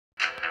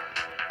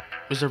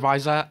Mr.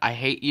 Visa, I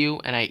hate you,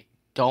 and I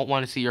don't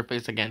want to see your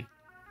face again.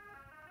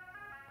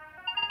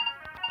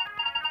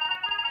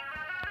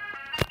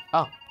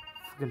 Oh,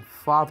 fucking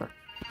father.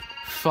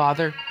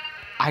 Father,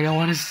 I don't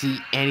want to see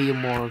any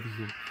more of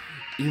you.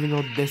 Even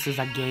though this is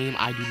a game,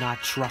 I do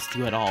not trust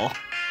you at all.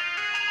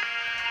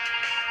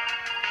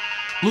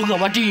 Luca,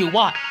 what do you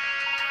want?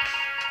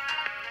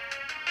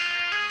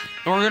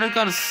 And we're gonna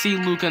go see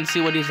Luca and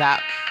see what he's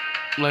at.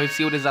 Let's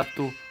see what he's up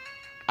to.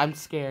 I'm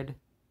scared.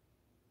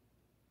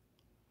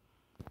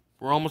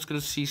 We're almost gonna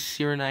see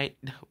Serenite.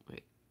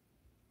 Wait.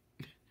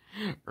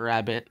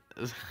 Rabbit.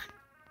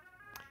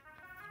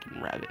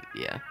 Rabbit,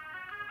 yeah.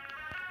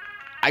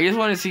 I just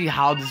want to see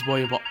how this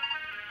boy evolves.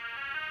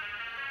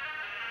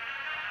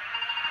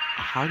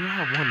 How do I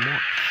have one more?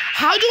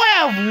 How do I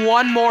have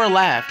one more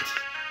left?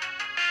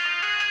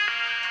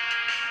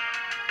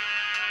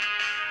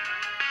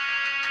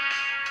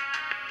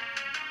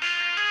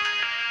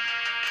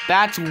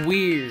 That's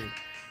weird.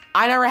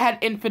 I never had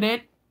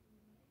infinite.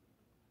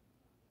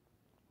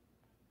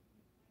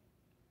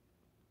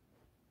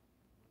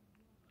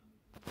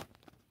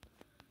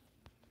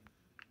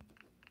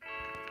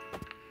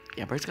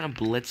 Yeah, but it's gonna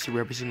blitz through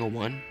every single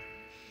one.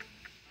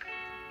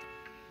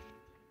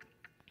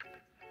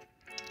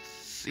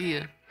 See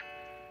ya.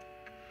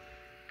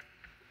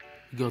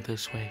 Go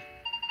this way.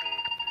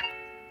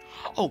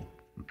 Oh,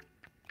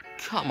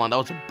 come on, that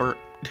was a burp.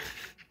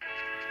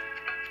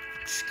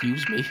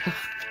 Excuse me.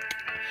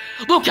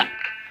 Luca!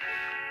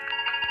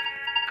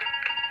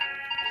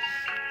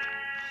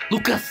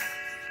 Lucas!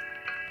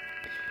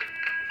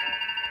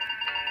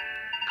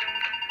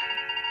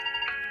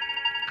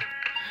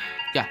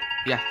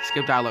 Yeah,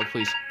 skip dialogue,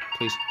 please.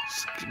 Please.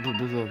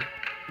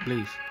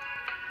 Please.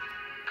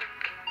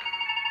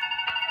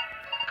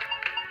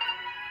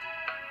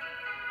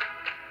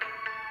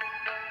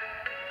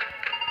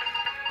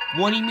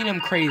 What do you mean I'm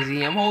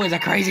crazy? I'm always a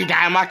crazy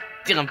guy.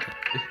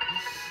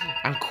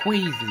 I'm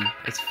crazy.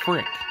 It's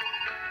Frick.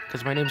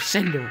 Because my name's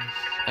Cinders.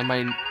 And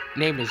my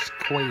name is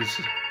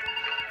Crazy.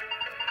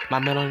 My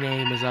middle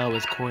name is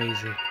always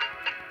Crazy.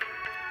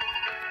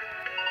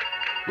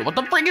 Wait, what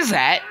the frick is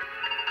that?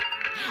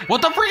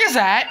 What the frick is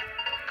that?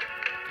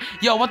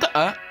 Yo, what the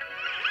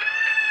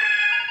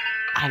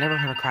I never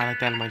heard a cry like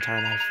that in my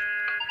entire life.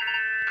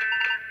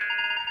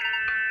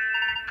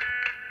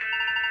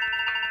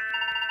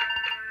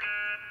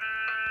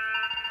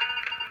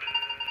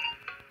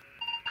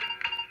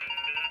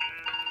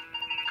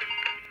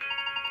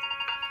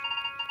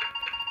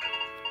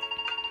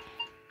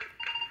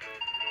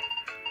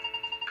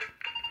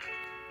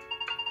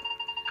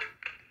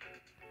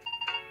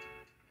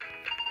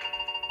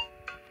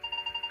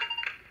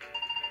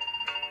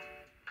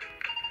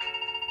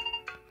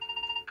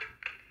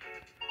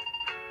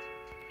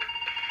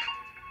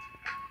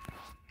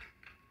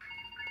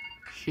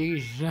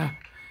 Sheesh.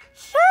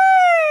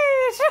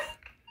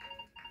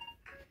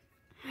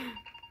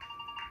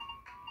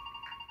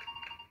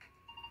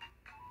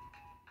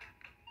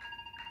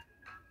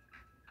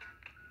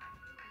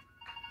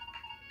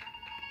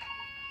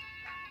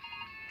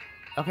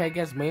 Okay, I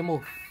guess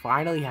Mamo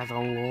finally has a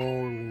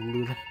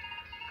lol.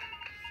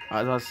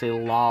 I was about to say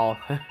lol.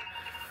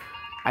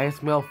 I guess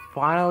Mamo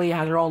finally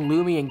has her own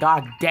loomian.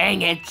 God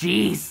dang it,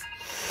 jeez.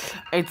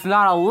 It's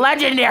not a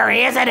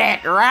legendary, isn't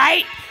it?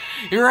 Right?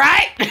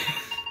 Right?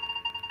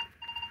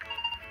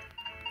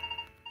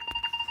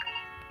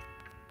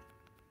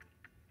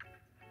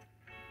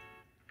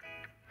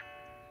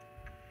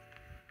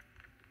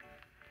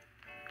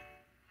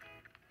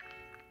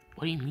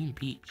 What do you mean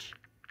beach?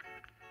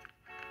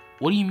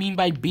 What do you mean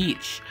by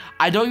beach?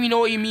 I don't even know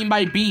what you mean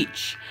by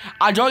beach.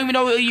 I don't even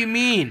know what you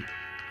mean.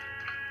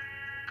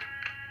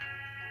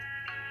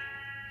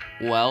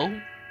 Well,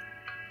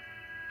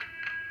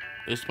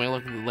 this might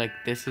look like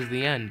this is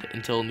the end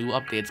until new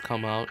updates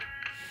come out.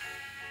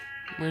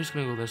 We're just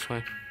gonna go this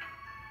way.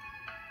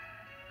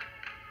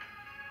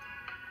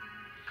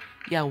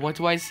 Yeah, what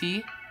do I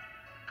see?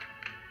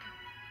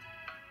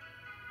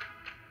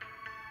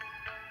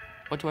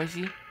 What do I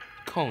see?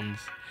 Cones.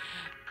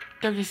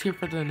 They're just here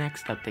for the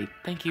next update.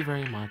 Thank you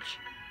very much.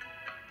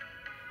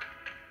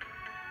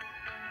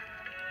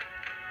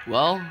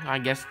 Well, I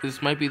guess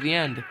this might be the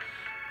end.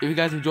 If you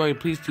guys enjoyed,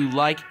 please do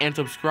like and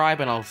subscribe,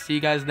 and I'll see you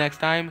guys next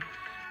time.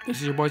 This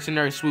is your boy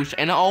Cinder Swoosh.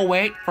 And oh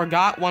wait,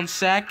 forgot one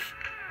sec.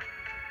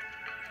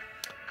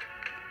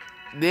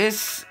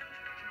 This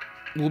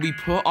will be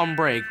put on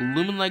break.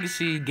 Lumen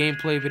Legacy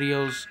gameplay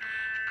videos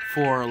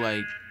for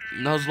like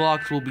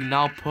Nuzlocke will be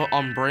now put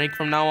on break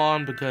from now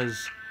on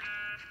because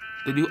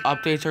the new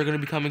updates are going to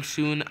be coming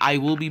soon. I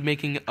will be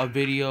making a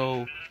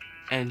video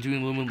and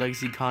doing Lumen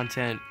Legacy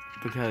content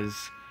because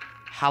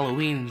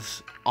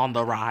Halloween's on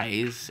the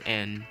rise,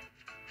 and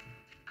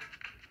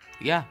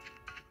yeah,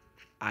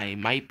 I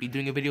might be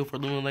doing a video for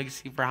Lumen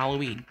Legacy for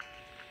Halloween.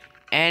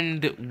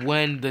 And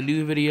when the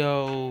new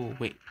video,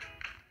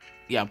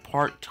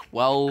 part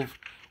 12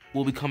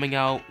 will be coming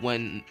out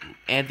when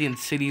Anthian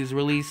City is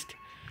released,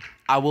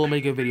 I will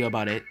make a video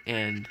about it,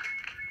 and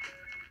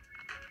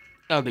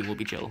I think we'll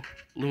be chill.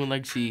 Loomian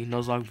Legacy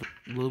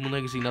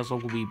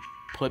Nuzlocke will be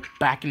put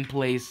back in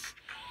place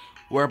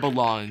where it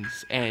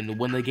belongs. And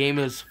when the game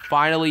is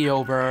finally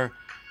over,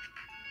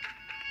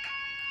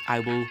 I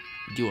will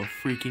do a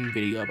freaking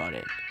video about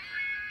it.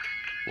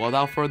 Well,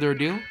 without further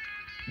ado,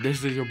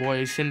 this is your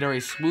boy Cinder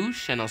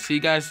Swoosh, and I'll see you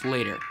guys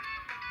later.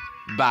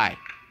 Bye.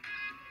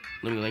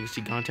 Loomian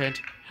Legacy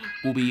content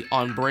will be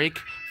on break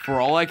for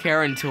all I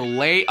care until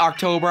late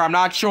October. I'm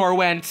not sure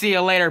when. See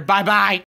you later. Bye-bye.